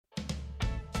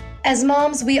As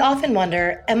moms, we often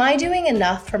wonder, am I doing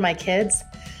enough for my kids?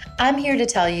 I'm here to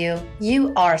tell you,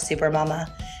 you are super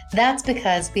mama. That's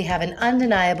because we have an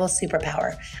undeniable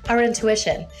superpower, our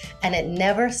intuition, and it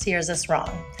never steers us wrong.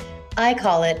 I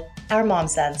call it our mom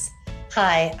sense.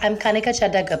 Hi, I'm Kanika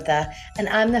Chadda Gupta, and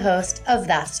I'm the host of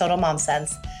That's Total Mom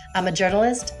Sense. I'm a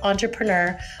journalist,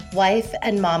 entrepreneur, wife,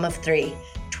 and mom of 3,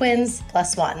 twins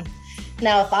plus 1.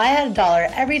 Now, if I had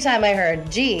 $1 every time I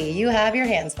heard, gee, you have your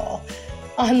hands full.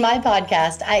 On my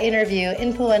podcast, I interview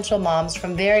influential moms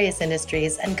from various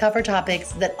industries and cover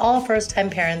topics that all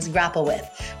first-time parents grapple with,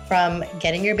 from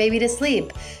getting your baby to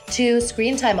sleep to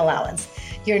screen time allowance,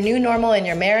 your new normal in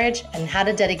your marriage, and how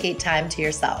to dedicate time to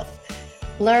yourself.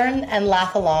 Learn and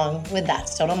laugh along with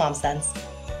That's Total Mom Sense.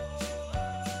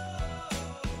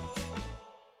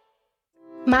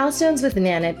 Milestones with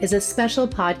Nanit is a special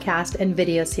podcast and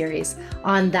video series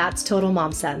on That's Total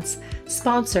Mom Sense,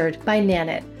 sponsored by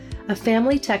Nanit, a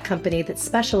family tech company that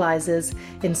specializes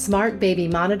in smart baby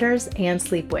monitors and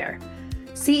sleepwear.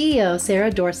 CEO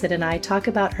Sarah Dorsett and I talk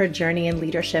about her journey in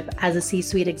leadership as a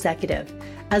C-suite executive,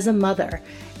 as a mother,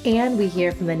 and we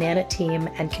hear from the Nanit team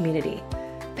and community.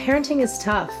 Parenting is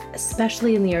tough,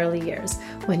 especially in the early years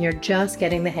when you're just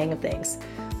getting the hang of things.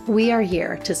 We are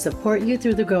here to support you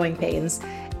through the growing pains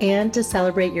and to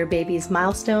celebrate your baby's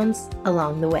milestones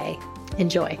along the way.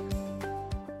 Enjoy.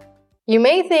 You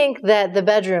may think that the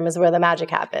bedroom is where the magic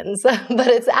happens, but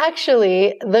it's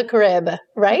actually the crib,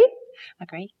 right?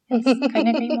 Agree. Yes. Couldn't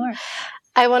agree more.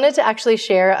 I wanted to actually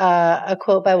share a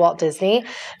quote by Walt Disney.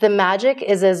 The magic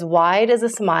is as wide as a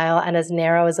smile and as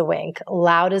narrow as a wink,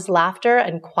 loud as laughter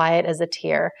and quiet as a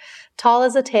tear, tall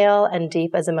as a tale and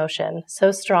deep as emotion,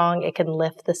 so strong it can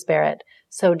lift the spirit,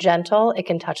 so gentle it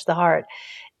can touch the heart.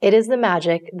 It is the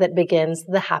magic that begins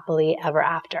the happily ever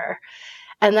after.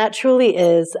 And that truly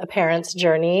is a parent's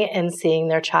journey in seeing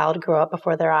their child grow up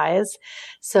before their eyes.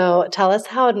 So tell us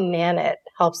how Nanit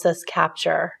helps us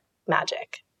capture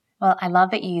magic. Well, I love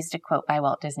that you used a quote by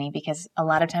Walt Disney, because a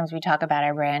lot of times we talk about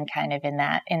our brand kind of in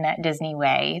that Disney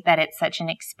way, that it's such an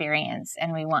experience,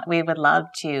 and we would love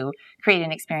to create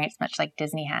an experience much like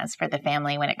Disney has for the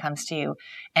family when it comes to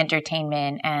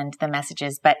entertainment and the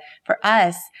messages. But for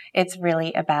us, it's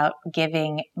really about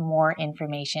giving more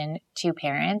information to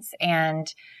parents and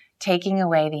taking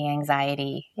away the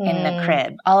anxiety in the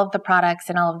crib. All of the products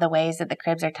and all of the ways that the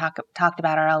cribs are talked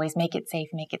about are always make it safe,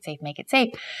 make it safe, make it safe.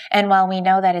 And while we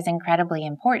know that is incredibly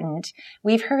important,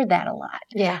 we've heard that a lot.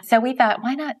 Yeah. So we thought,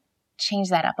 why not change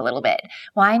that up a little bit?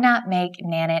 Why not make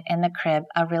Nanit and the crib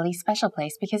a really special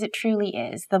place? Because it truly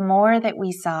is. The more that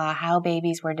we saw how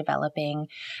babies were developing,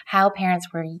 how parents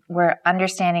were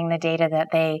understanding the data that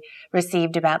they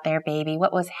received about their baby,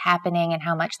 what was happening and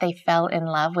how much they fell in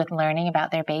love with learning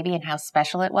about their baby and how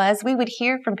special it was, we would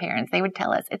hear from parents. They would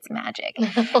tell us it's magic.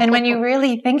 And when you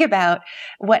really think about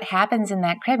what happens in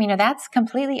that crib, that's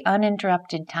completely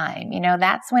uninterrupted time.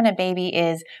 That's when a baby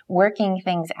is working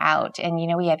things out. And,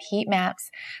 we have heat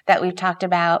maps that we've talked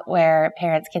about where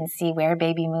parents can see where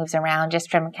baby moves around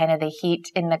just from kind of the heat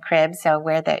in the crib. So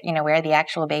where the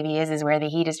actual baby is where the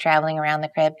heat is traveling around the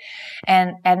crib.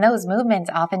 And those movements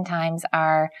oftentimes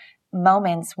are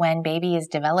moments when baby is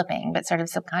developing, but sort of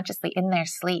subconsciously in their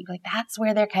sleep. Like that's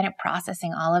where they're kind of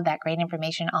processing all of that great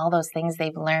information, all those things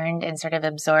they've learned and sort of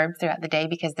absorbed throughout the day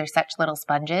because they're such little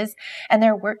sponges, and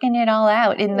they're working it all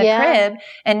out in the crib,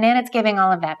 and Nanit's giving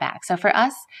all of that back. So for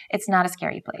us, it's not a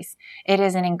scary place. It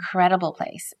is an incredible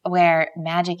place where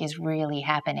magic is really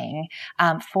happening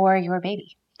for your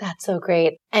baby. That's so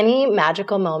great. Any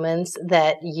magical moments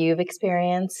that you've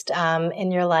experienced in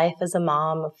your life as a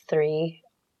mom of 3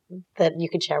 that you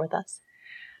could share with us?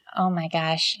 Oh my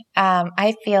gosh.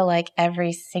 I feel like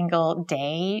every single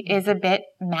day is a bit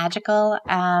magical.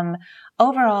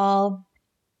 Overall,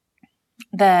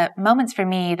 the moments for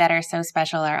me that are so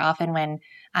special are often when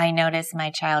I notice my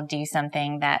child do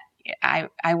something that I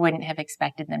wouldn't have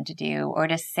expected them to do, or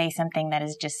to say something that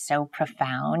is just so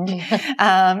profound,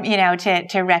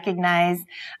 to recognize.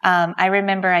 I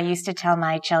remember I used to tell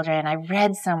my children, I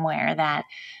read somewhere that,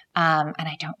 and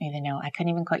I don't even know, I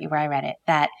couldn't even quote you where I read it,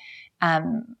 that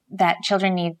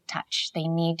children need touch. They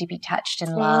need to be touched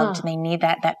and loved. They need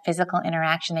that physical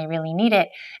interaction. They really need it.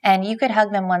 And you could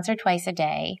hug them once or twice a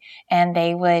day, and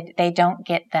they don't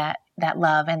get that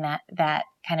love and that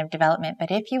kind of development. But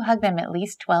if you hug them at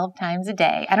least 12 times a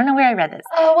day, I don't know where I read this.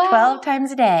 Oh, wow. 12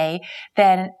 times a day,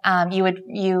 then they would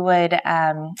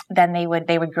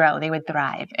grow, they would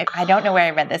thrive. I don't know where I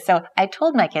read this. So I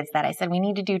told my kids that. I said, we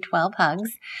need to do 12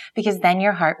 hugs because then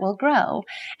your heart will grow.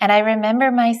 And I remember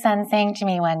my son saying to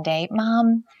me one day,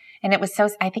 Mom, and it was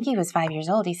I think he was 5 years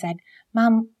old. He said,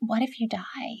 Mom, what if you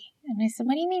die? And I said,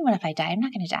 what do you mean, what if I die? I'm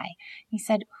not going to die. He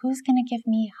said, who's going to give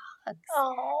me hugs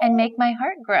Oh. and make my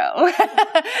heart grow?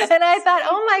 And I thought,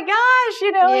 oh my gosh,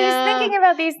 he's thinking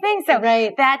about these things. So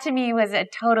that to me was a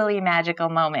totally magical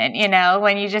moment,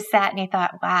 when you just sat and you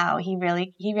thought, wow, he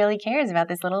really cares about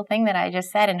this little thing that I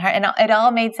just said. And it all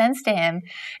made sense to him.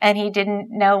 And he didn't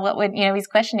know he's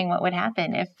questioning what would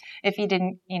happen if he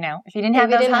didn't, if he didn't have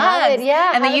those hugs.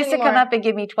 And they used to come up and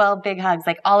give me 12 big hugs,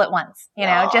 like all at once,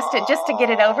 just to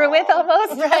get it over with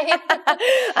almost. Right.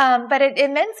 But it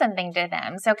meant something to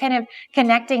them. So kind of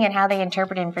connecting and how they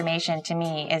interpret information to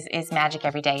me is magic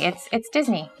every day. It's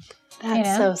Disney.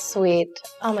 That's so sweet.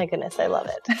 Oh my goodness, I love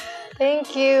it.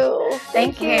 Thank you.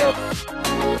 Thank you.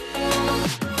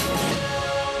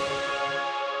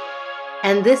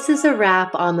 And this is a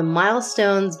wrap on the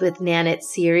Milestones with Nanit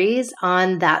series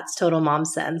on That's Total Mom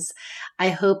Sense. I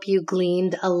hope you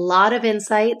gleaned a lot of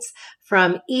insights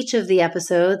from each of the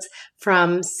episodes,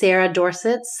 from Sarah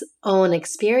Dorsett's own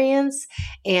experience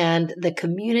and the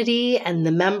community and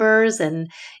the members and,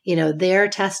 their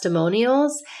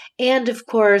testimonials. And of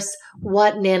course,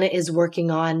 what Nanit is working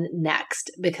on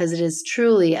next, because it is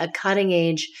truly a cutting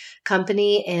edge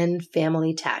company in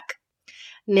family tech.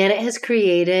 Nanit has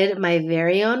created my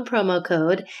very own promo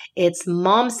code. It's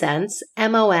MomSense,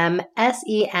 MOMSENSE,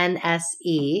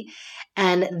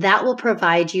 and that will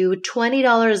provide you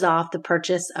 $20 off the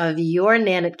purchase of your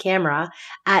Nanit camera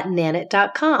at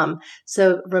nanit.com.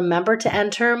 So remember to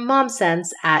enter MomSense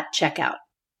at checkout.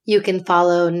 You can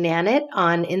follow Nanit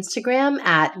on Instagram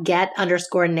at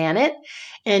get_Nanit,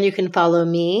 and you can follow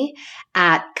me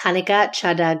at Kanika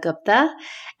Chadha Gupta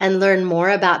and learn more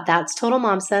about That's Total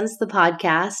Mom Sense, the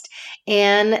podcast,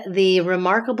 and the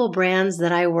remarkable brands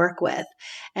that I work with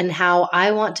and how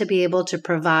I want to be able to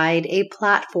provide a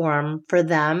platform for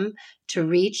them to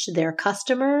reach their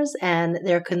customers and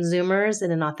their consumers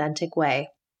in an authentic way.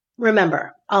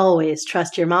 Remember, always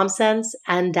trust your mom sense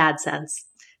and dad sense.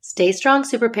 Stay strong,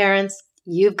 super parents.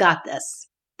 You've got this.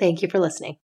 Thank you for listening.